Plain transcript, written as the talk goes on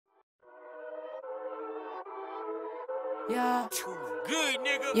Yeah. Too good,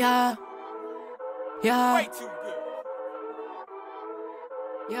 nigga. Yeah. Yeah. Way too good.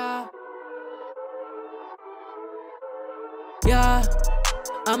 Yeah. Yeah.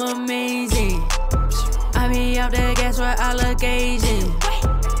 I'm amazing. I be out there, gas for allocation.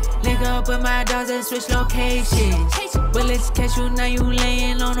 Link up with my dogs and switch locations. Bullets catch you, now you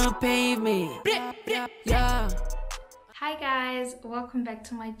laying on the pavement. Yeah. Hi guys, welcome back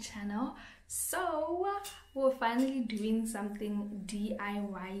to my channel. So we're finally doing something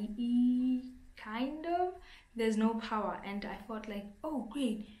DIY-y, kind of. There's no power and I thought like, oh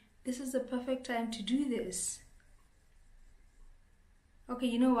great, this is the perfect time to do this. Okay,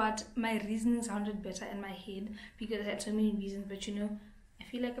 you know what, my reasoning sounded better in my head because I had so many reasons, but you know, I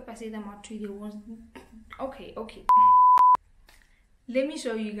feel like if I say them out to you, they won't. Okay. Let me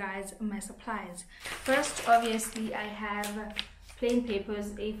show you guys my supplies. First, obviously, I have plain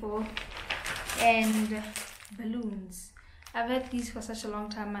papers, A4, and balloons. I've had these for such a long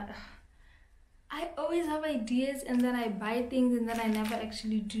time. I always have ideas and then I buy things and then I never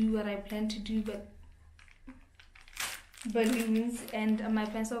actually do what I plan to do, but balloons and my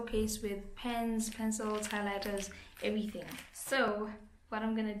pencil case with pens, pencils, highlighters, everything. So what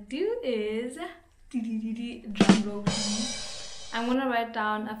I'm gonna do is, drum roll please. I'm gonna write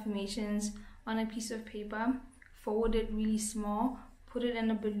down affirmations on a piece of paper, fold it really small, put it in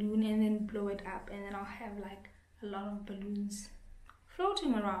a balloon and then blow it up, and then I'll have like a lot of balloons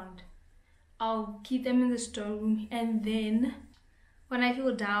floating around. I'll keep them in the storeroom, and then when I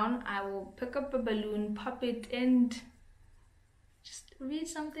feel down, I will pick up a balloon, pop it, and just read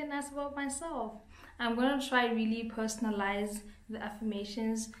something nice about myself. I'm gonna try really personalize the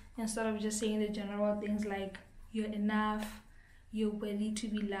affirmations instead of just saying the general things like you're enough, you're worthy to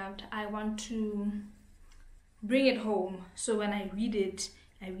be loved. I want to bring it home, so when I read it,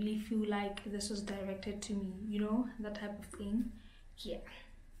 I really feel like this was directed to me, you know, that type of thing. Yeah,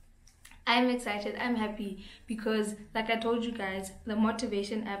 I'm excited, I'm happy because like I told you guys, the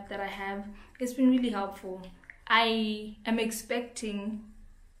motivation app that I have, it's been really helpful. I am expecting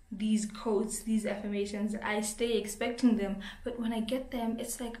these quotes, these affirmations. I stay expecting them, but when I get them,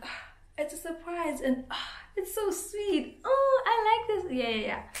 it's like, it's a surprise and it's so sweet. Oh, I like this.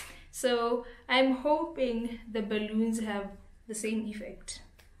 Yeah. So I'm hoping the balloons have the same effect.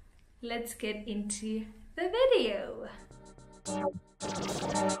 Let's get into the video.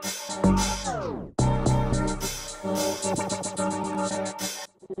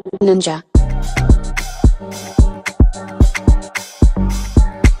 Ninja.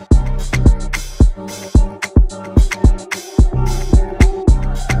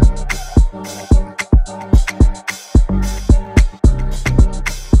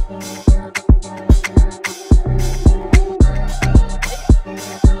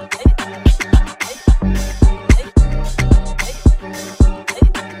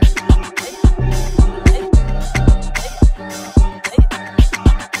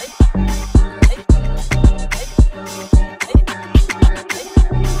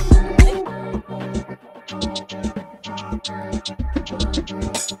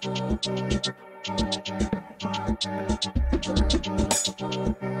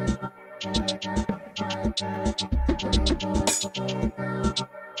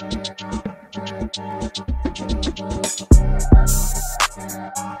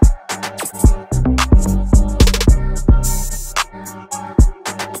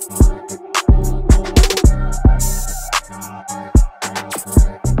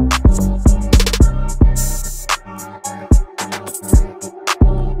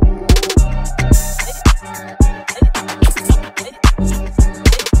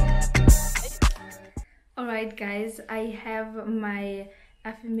 Alright guys, I have my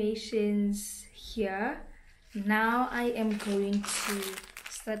affirmations here. Now I am going to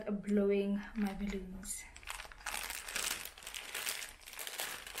start blowing my balloons.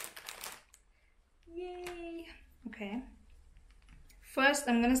 Yay! Okay. First,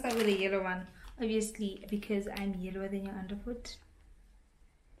 I'm gonna start with the yellow one, obviously because I'm yellower than your underfoot.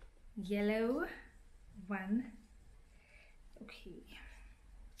 Yellow one. Okay.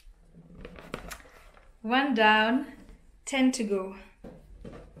 1 down, 10 to go.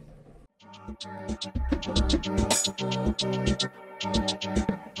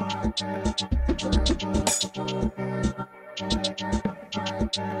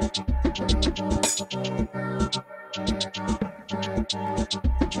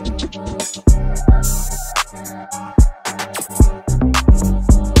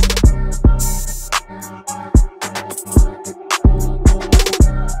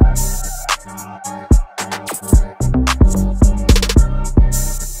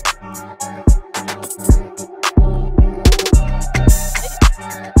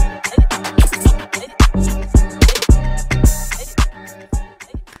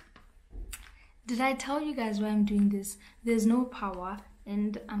 tell you guys why I'm doing this. There's no power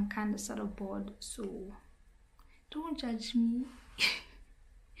and I'm kind of sort of bored, so don't judge me.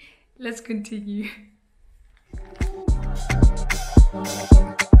 Let's continue.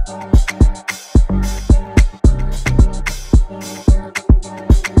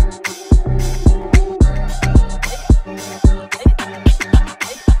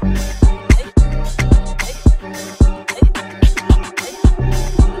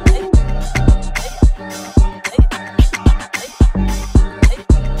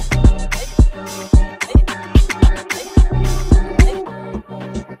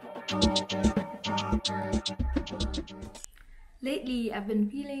 Lately, I've been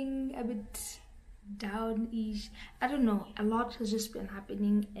feeling a bit down-ish. I don't know, a lot has just been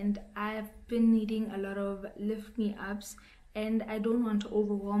happening and I've been needing a lot of lift-me-ups, and I don't want to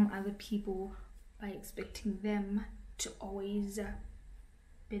overwhelm other people by expecting them to always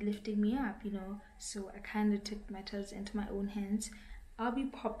be lifting me up, you know. So I kind of took matters into my own hands. I'll be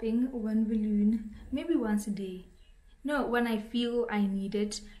popping one balloon maybe once a day. No, when I feel I need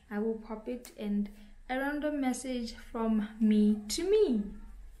it, I will pop it, and a random message from me to me.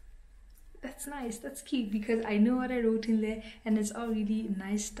 That's nice, that's cute, because I know what I wrote in there and it's all really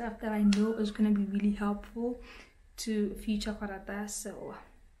nice stuff that I know is going to be really helpful to future Gorata. So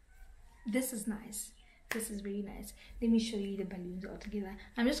this is nice. This is very nice. Let me show you the balloons all together.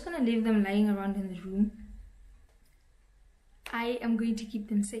 I'm just going to leave them lying around in the room. I am going to keep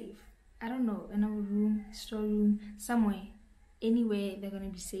them safe. I don't know, in our room, storeroom, somewhere, anywhere they're going to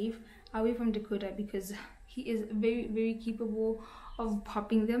be safe, away from Dakota, because he is very, very capable of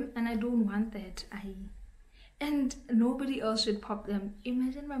popping them and I don't want that. And nobody else should pop them.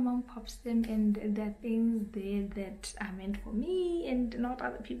 Imagine my mom pops them and there are things there that are meant for me and not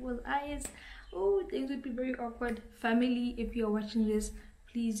other people's eyes. Oh, things would be very awkward. Family, if you're watching this,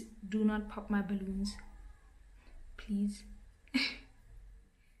 please do not pop my balloons. Please.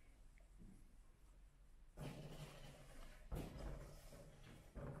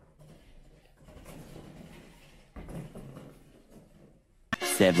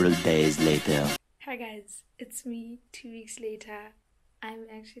 Several days later. Hi guys, it's me 2 weeks later. I'm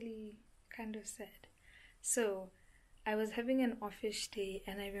actually kind of sad. So I was having an office day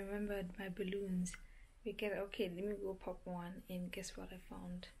and I remembered my balloons. Okay, let me go pop one, and guess what I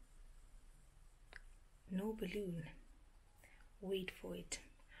found? No balloon. Wait for it.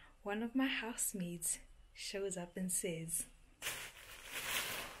 One of my housemates shows up and says,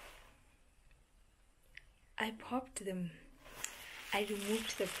 I popped them. I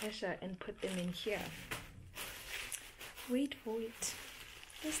removed the pressure and put them in here. Wait for it.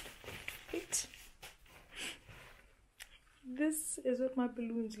 Just wait for it. This is what my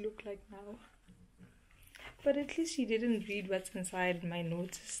balloons look like now. But at least she didn't read what's inside my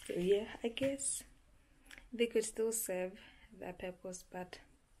notes. So yeah, I guess they could still serve that purpose, but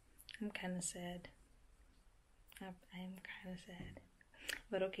I'm kind of sad. I'm kind of sad.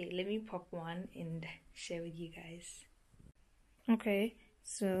 But okay, let me pop one and share with you guys. Okay,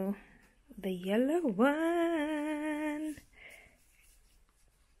 so the yellow one.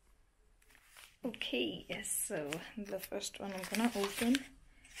 Okay, yes, so the first one I'm gonna open.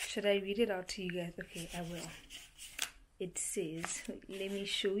 Should I read it out to you guys? Okay, I will. It says, let me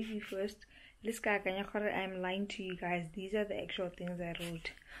show you first. I'm lying to you guys. These are the actual things I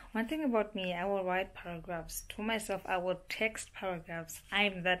wrote. One thing about me, I will write paragraphs. To myself, I will text paragraphs.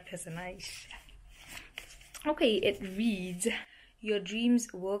 I'm that person. Okay, it reads, your dreams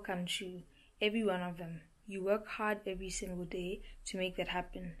will come true, every one of them. You work hard every single day to make that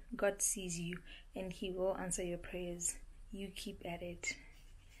happen. God sees you and He will answer your prayers. You keep at it.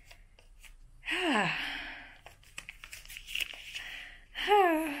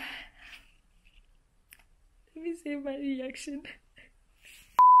 Let me say my reaction.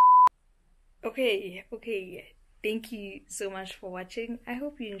 Okay. Thank you so much for watching. I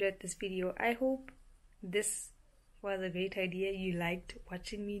hope you enjoyed this video. I hope this was a great idea. You liked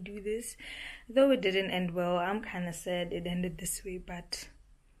watching me do this. Though it didn't end well, I'm kind of sad it ended this way, but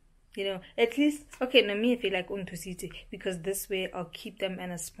you know, at least, okay, no, me I feel like untosite, because this way I'll keep them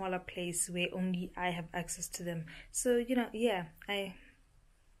in a smaller place where only I have access to them. So, you know, yeah, I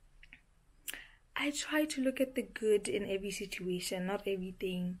try to look at the good in every situation. Not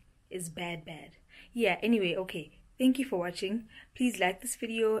everything is bad. Yeah, anyway, okay. Thank you for watching. Please like this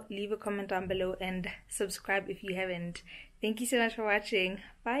video, leave a comment down below, and subscribe if you haven't. Thank you so much for watching.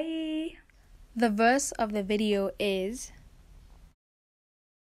 Bye. The verse of the video is,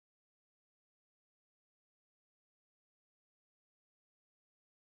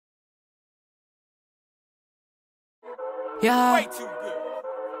 yeah. Way too good.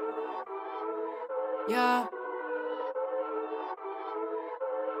 Yeah.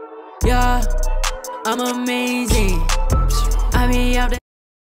 Yeah, I'm amazing. I be out there.